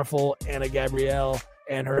by the wonderful Anna Gabrielle.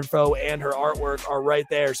 And her info and her artwork are right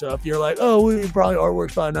there. So if you're like, probably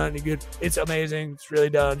artwork's probably not any good, it's amazing. It's really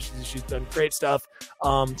done. She's done great stuff.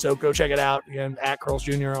 So go check it out. Again, at Curls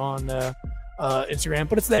Jr. on Instagram.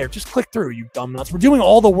 But it's there. Just click through, you dumb nuts. We're doing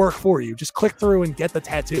all the work for you. Just click through and get the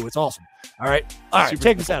tattoo. It's awesome. All right.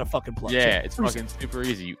 Take us out of fucking plug. Yeah, it's fucking super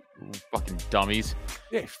easy, you fucking dummies.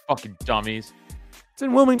 Yeah, fucking dummies. It's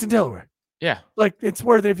in Wilmington, Delaware. Yeah. It's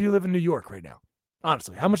worth it if you live in New York right now.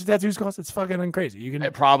 Honestly, how much do tattoos cost? It's fucking crazy. You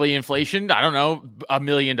can probably inflation. I don't know, $1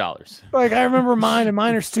 million. I remember mine, and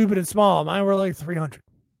mine are stupid and small. Mine were $300.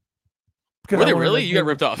 Were they really? You got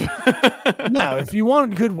ripped off. No, if you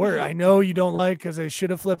want good work, I know you don't like because they should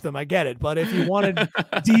have flipped them. I get it, but if you wanted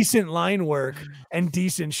decent line work and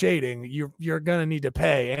decent shading, you're gonna need to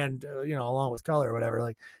pay, and along with color or whatever,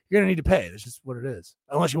 like you're gonna need to pay. That's just what it is.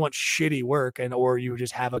 Unless you want shitty work or you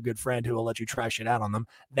just have a good friend who will let you try shit out on them.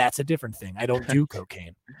 That's a different thing. I don't do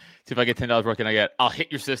cocaine. See if I get $10 work, and I'll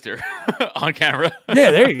hit your sister on camera.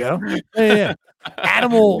 Yeah, there you go. Yeah.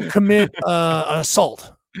 Adam will commit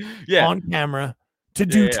assault. On camera to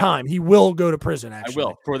do time. He will go to prison. Actually, I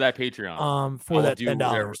will for that Patreon. For that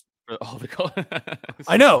 $10.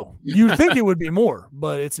 I know you think it would be more,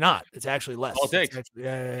 but it's not. It's actually less. All it takes.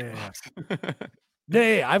 Yeah.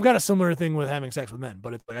 I've got a similar thing with having sex with men,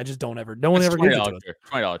 but it's like I just don't ever gives it to it.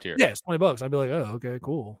 $20 tier. Yeah, it's $20. I'd be like, oh, okay,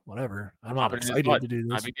 cool, whatever. I'm not excited to do this.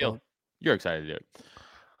 Not a big deal. You're excited to do it.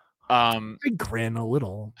 I grin a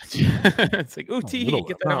little. It's like, ooh, tee,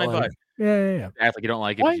 get that on my butt. Yeah. Act like you don't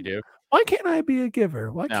like it, but you do. Why can't I be a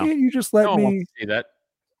giver? Why can't you just let me see that?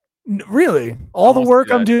 Really? All the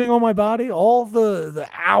work I'm doing on my body, all the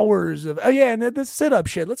hours of and the sit-up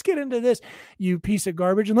shit. Let's get into this, you piece of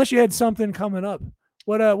garbage. Unless you had something coming up.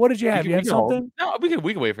 What did you have? You had something? No, we can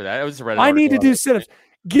wait for that. It was a Reddit I need to do sit-ups.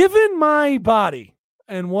 Given my body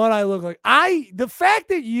and what I look like, the fact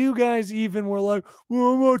that you guys even were like,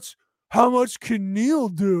 well, how much can Neil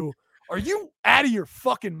do? Are you out of your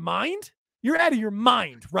fucking mind? You're out of your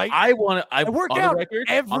mind, right? I work out record,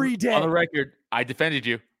 every day. On the record, I defended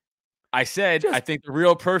you. I said, I think the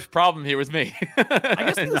real problem here was me. I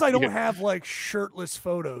guess because I don't have like shirtless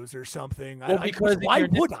photos or something. Well, because why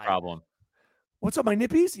would I? Problem. What's up, my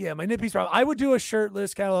nippies? Yeah, my nippies problem. I would do a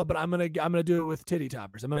shirtless catalog, but I'm gonna do it with titty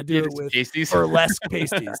toppers. I'm gonna do it with pasties. Burlesque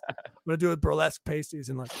pasties. I'm gonna do it with burlesque pasties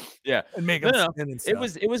and and make them spin and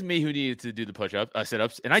stuff. It was me who needed to do the push-up,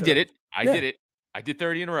 sit-ups, and I did it. I did it. I did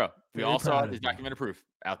 30 in a row. We all saw his documented proof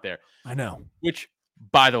out there. I know. Which,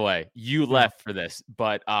 by the way, you left for this,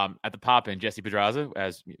 but at the pop-in, Jesse Pedraza,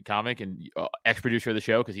 as comic and ex-producer of the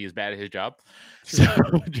show, because he is bad at his job. So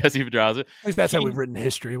Jesse Pedraza. At least that's how we've written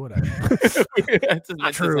history. Whatever. That's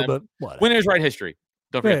not true, but whatever. Winners write history.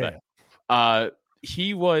 Don't forget that.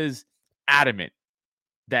 He was adamant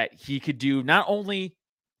that he could do not only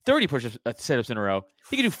 30 push-ups, sit-ups in a row,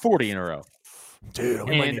 he could do 40 in a row. Dude,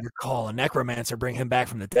 we might need to call a necromancer, bring him back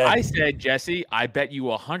from the dead. I said, Jesse, I bet you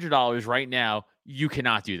 $100 right now you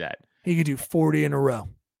cannot do that. He could do 40 in a row.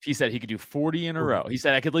 He said he could do 40 in a row. He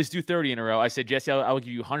said I could at least do 30 in a row. I said, Jesse, I will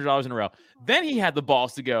give you $100 in a row. Then he had the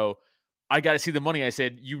balls to go, I got to see the money. I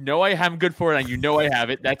said, I am good for it, and I have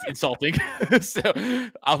it. That's insulting. So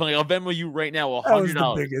I'm like, I'll Venmo you right now $100. That was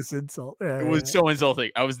the biggest insult. It was so insulting.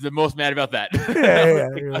 I was the most mad about that.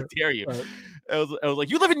 How dare you? Right. I was like,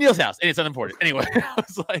 you live in Neil's house, and it's unimportant. Anyway, I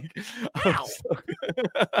was like,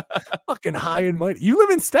 fucking high and mighty. You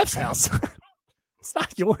live in Steph's house. It's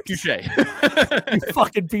not yours. Touche. You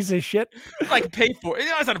fucking piece of shit. Like, pay for it.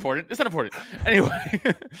 It's not important. It's not important. Anyway,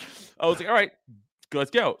 I was like, all right,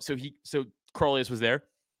 let's go. So Corlius was there,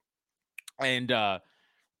 and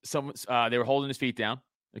they were holding his feet down.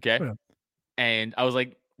 Okay. Yeah. And I was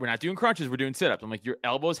like, we're not doing crunches. We're doing sit-ups. I'm like, your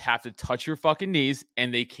elbows have to touch your fucking knees,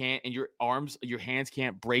 and they can't, and your hands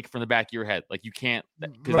can't break from the back of your head. Like you can't,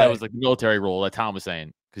 because that was like the military rule that Tom was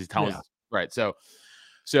saying. Because Tom was right. So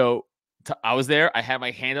I was there. I had my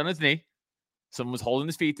hand on his knee. Someone was holding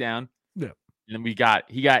his feet down. Yeah. And then he got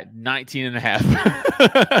 19 and a half.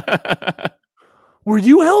 Were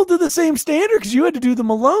you held to the same standard? Because you had to do them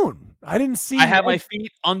alone. I didn't see. I had my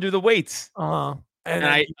feet under the weights. And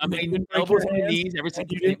I mean, elbows and knees, everything.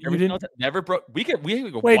 Never broke. We could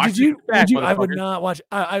go. Wait, did you? I would not watch.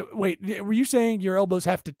 Wait. Were you saying your elbows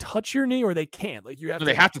have to touch your knee, or they can't? Like you have. No,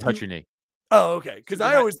 they have to touch your knee. Oh, okay. Because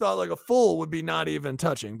I always thought like a full would be not even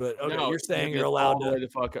touching, but okay, you're saying you're allowed to.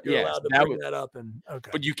 You're allowed to bring that up, and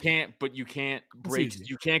okay. But you can't break.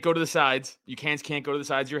 You can't go to the sides. You can't go to the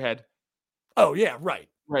sides of your head. Oh yeah, right.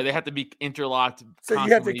 Right. They have to be interlocked. So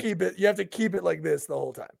you have to keep it. You have to keep it like this the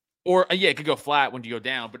whole time. Or it could go flat when you go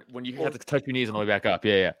down, but when you have to touch your knees on the way back up.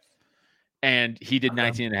 Yeah. And he did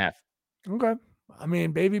 19 and a half. Okay. I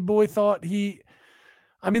mean, baby boy thought the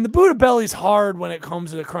Buddha belly's hard when it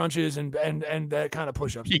comes to the crunches and that kind of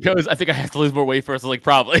push-ups. He goes, I think I have to lose more weight first. I was like,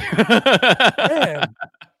 probably. Yeah.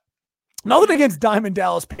 Nothing against Diamond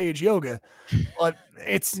Dallas Page Yoga, but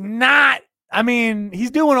it's not, I mean,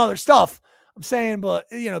 he's doing other stuff. I'm saying, but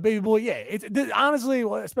baby boy, honestly,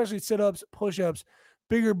 especially sit-ups, push-ups,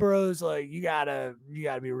 bigger bros, like you gotta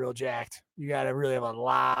be real jacked. You gotta really have a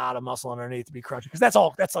lot of muscle underneath to be crunching, because that's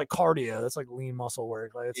like cardio. That's like lean muscle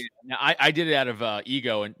work. Like now, I did it out of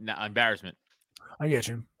ego and embarrassment. I get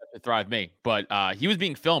you. It thrived me, but he was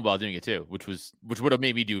being filmed while doing it too, which would have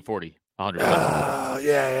made me do 40. 100%.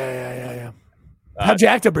 Yeah. How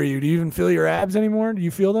jacked up are you? Do you even feel your abs anymore? Do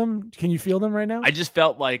you feel them? Can you feel them right now? I just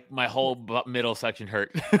felt like my whole middle section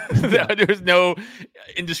hurt. There was no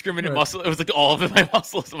indiscriminate muscle. It was like all of my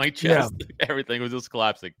muscles, my chest, everything was just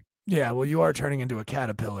collapsing. Yeah, well, you are turning into a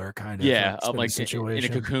caterpillar, kind of. Yeah, I'm like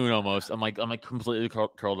situation. in a cocoon almost. I'm like completely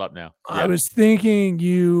curled up now. I was thinking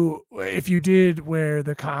if you did wear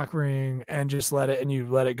the cock ring and just let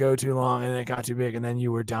it go too long and it got too big and then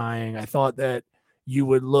you were dying, I thought that you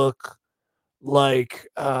would look like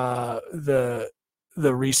the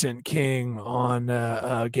recent king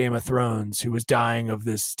on Game of Thrones who was dying of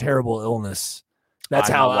this terrible illness. That's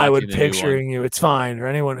how I would picturing you. It's fine for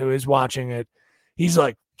anyone who is watching it. He's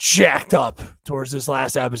like jacked up towards this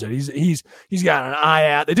last episode. He's got an eye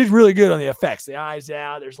out. They did really good on the effects. The eyes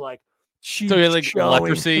out. There's like cheeks so like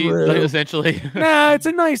leprosy essentially. Nah,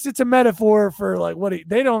 it's a metaphor for like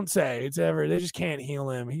they don't say it's ever. They just can't heal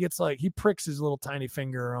him. He gets like he pricks his little tiny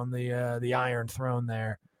finger on the Iron Throne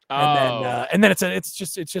there. And then it's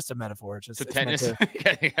just a metaphor. It's just tetanus.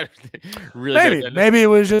 Really maybe it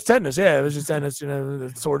was just tetanus. Yeah, it was just tetanus.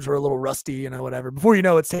 The swords were a little rusty, whatever. Before you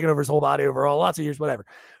know, it's taken over his whole body over lots of years, whatever.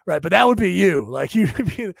 Right, but that would be you. Like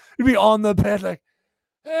you'd be on the bed, like,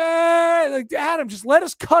 hey, like Adam, just let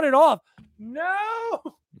us cut it off. No,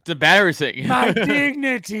 it's embarrassing. My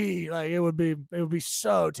dignity, like it would be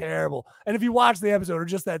so terrible. And if you watch the episode or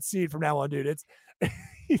just that scene from now on, dude, it's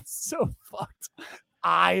so fucked.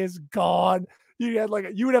 Eye is gone.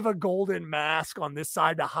 You would have a golden mask on this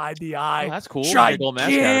side to hide the eye. Oh, that's cool.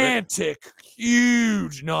 Gigantic,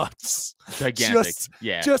 huge nuts. Gigantic.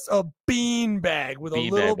 Just a bean bag with a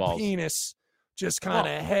little penis. Just kind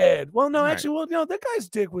of head. Well, no, actually, that guy's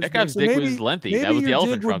dick was. That guy's dick was lengthy. That was the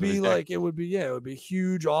elephant trunk. It would be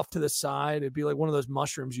huge off to the side. It'd be like one of those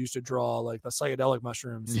mushrooms you used to draw, like the psychedelic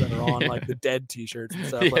mushrooms that are on like the Dead T-shirts and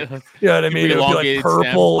stuff. Like, you know what I mean? It would be like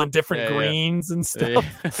purple and different greens and stuff.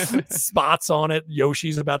 Spots on it.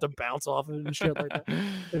 Yoshi's about to bounce off of it and shit like that.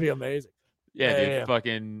 It'd be amazing.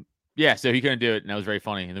 Fucking. Yeah, so he couldn't do it, and that was very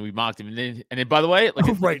funny. And then we mocked him, and then by the way,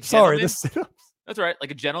 sorry, that's all right.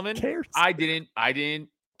 Like a gentleman, I didn't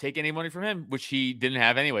take any money from him, which he didn't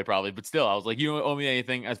have anyway, probably. But still, I was like, you don't owe me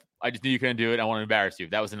anything. I just knew you couldn't do it. I want to embarrass you.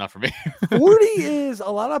 That was enough for me. 40 is a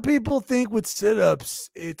lot of people think with sit-ups,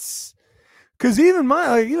 it's because even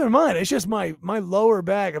mine, it's just my lower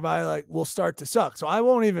back. If I will start to suck, so I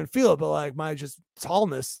won't even feel it. But like my just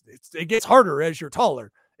tallness, it gets harder as you're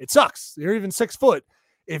taller. It sucks. You're even 6 foot.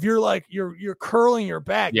 If you're like you're curling your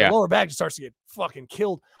back, your lower back just starts to get fucking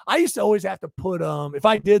killed. I used to always have to put if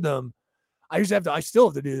I did them, I still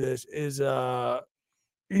have to do this is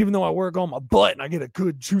even though I work on my butt and I get a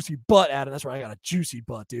good juicy butt out of it, that's right, I got a juicy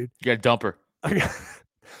butt, dude. You got a dumper.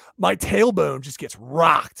 My tailbone just gets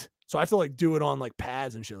rocked. So I have to do it on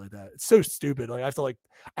pads and shit like that. It's so stupid. I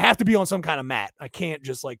have to be on some kind of mat. I can't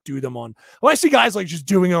just do them on. When I see guys just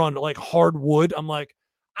doing it on hard wood, I'm like,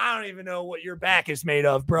 I don't even know what your back is made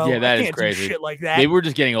of, bro. Yeah, that I can't is crazy. Do shit like that. They were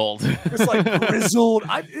just getting old. It's grizzled.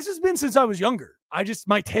 This has been since I was younger.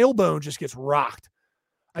 My tailbone just gets rocked.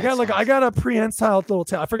 I got a prehensile little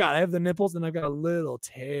tail. I forgot. I have the nipples and I've got a little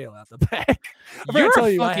tail out the back. I forgot to tell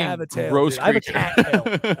you, I have a tail. I have a cat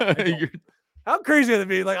tail. How crazy would it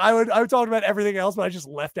be? I would talk about everything else, but I just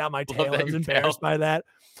left out my tail. I was embarrassed by that.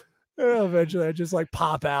 Eventually, I just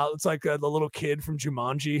pop out. It's like the little kid from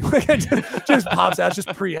Jumanji. It just pops out. It's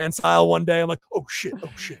just prehensile one day. I'm like, oh shit.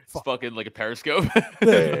 Fuck. It's fucking like a periscope.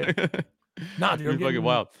 Nah, dude. You're fucking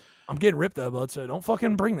wild. I'm getting ripped though, bud. So don't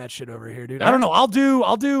fucking bring that shit over here, dude. I don't know. I'll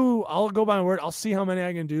go by my word. I'll see how many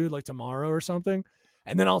I can do tomorrow or something.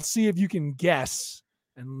 And then I'll see if you can guess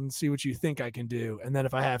and see what you think I can do. And then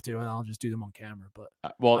if I have to, I'll just do them on camera. But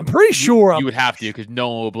I'm pretty sure you would have to because no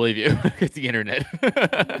one will believe you. It's the internet.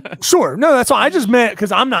 Sure. No, that's why I just meant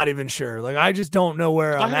because I'm not even sure. I just don't know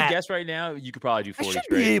where I'm at. I guess right now you could probably do 40. I should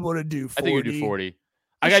be able to do 40. I think you do 40.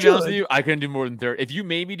 I gotta be honest with you, I couldn't do more than 30. If you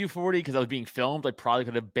made me do 40 because I was being filmed, I probably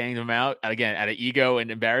could have banged them out again out of ego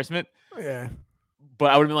and embarrassment. Yeah.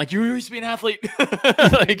 But I would have been like, you used to be an athlete.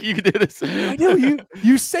 You could do this. I know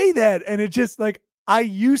you say that, and it just I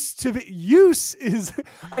used to be.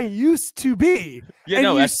 I used to be. Yeah, and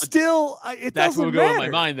no, that's still. It that's doesn't what would matter. go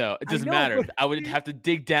in my mind, though. It doesn't matter. I would have to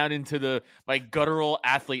dig down into my guttural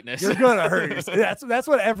athleteness. You're gonna hurt yourself. That's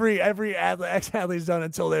what every ex-athlete's done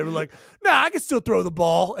until they were like, nah, I can still throw the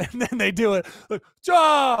ball, and then they do it. Like,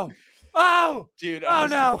 oh, dude, no.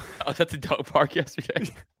 I was at the dog park yesterday.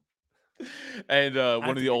 And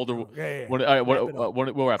one of the older, we'll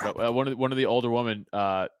wrap it up. One of the older women,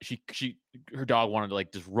 her dog wanted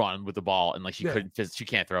to just run with the ball, and she couldn't, she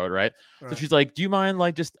can't throw it, right? So she's like, "Do you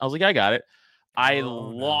mind just?" I was like, "I got it." I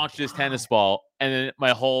launched this tennis ball, and then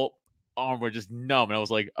my whole arm was just numb, and I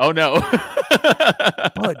was like, "Oh no!"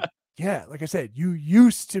 Bud, yeah, like I said, you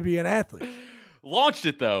used to be an athlete. Launched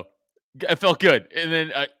it though. It felt good, and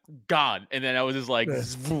then gone, and then I was just like,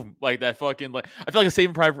 boom, like that fucking like. I feel like a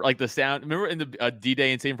Saving Private, like the sound. Remember in the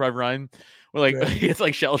D-Day and Saving Private Ryan, where like it's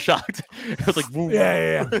like shell shocked. It was like, boom.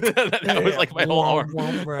 Yeah. that was like my whole arm.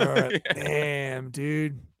 Damn,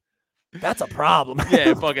 dude, that's a problem. Yeah,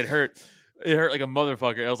 it fucking hurt. It hurt like a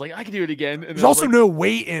motherfucker. I was like, I can do it again. And there's also no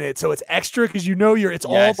weight in it, so it's extra because it's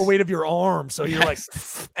all the weight of your arm. So you're like,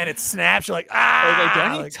 and it snaps. You're like, ah. I was like, do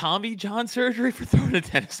I need Tommy John surgery for throwing a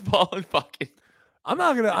tennis ball and fucking? I'm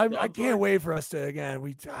not gonna. I can't wait for us to again.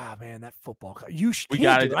 Man, that football. You should. We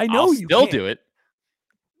got it. I know I'll you still can. do it.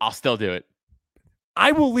 I'll still do it.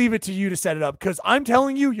 I will leave it to you to set it up because I'm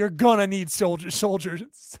telling you, you're gonna need shoulder surgery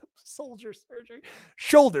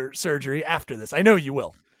after this. I know you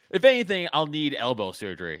will. If anything, I'll need elbow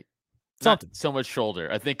surgery. Something. Not so much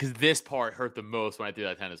shoulder. I think because this part hurt the most when I threw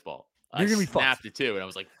that tennis ball. You're gonna be snapped it too, and I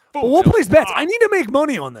was like, boom. Well, we'll place bets. I need to make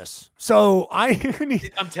money on this, so I'm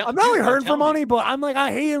not like hurting for money, but I'm like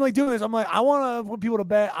I hate like doing this. I'm like I want to put people to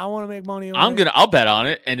bet. I want to make money. I'll bet on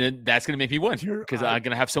it, and then that's gonna make me win because I'm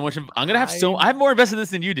gonna have so much. I have more invested in this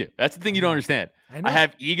than you do. That's the thing you don't understand. I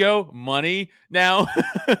have ego, money now.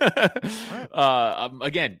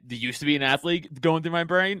 Again, there used to be an athlete going through my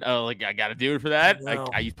brain. Like I got to do it for that.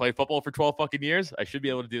 I used to play football for 12 fucking years. I should be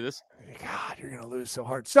able to do this. God, you're gonna lose so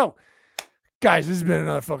hard. So. Guys, this has been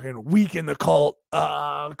another fucking week in the cult.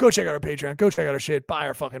 Go check out our Patreon. Go check out our shit. Buy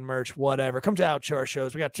our fucking merch, whatever. Come out to our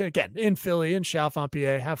shows. We got, again, in Philly, in Chalfont,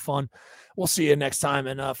 PA. Have fun. We'll see you next time.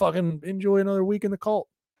 And fucking enjoy another week in the cult.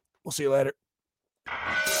 We'll see you later.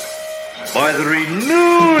 By the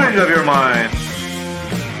renewing of your mind.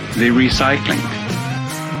 The recycling.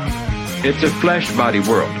 It's a flesh body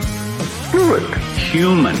world. Do it.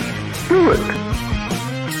 Human. Do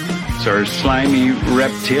it. Sir slimy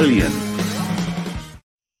reptilian.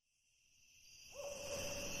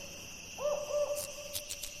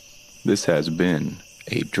 This has been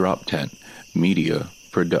a Drop Tent Media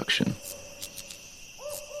production.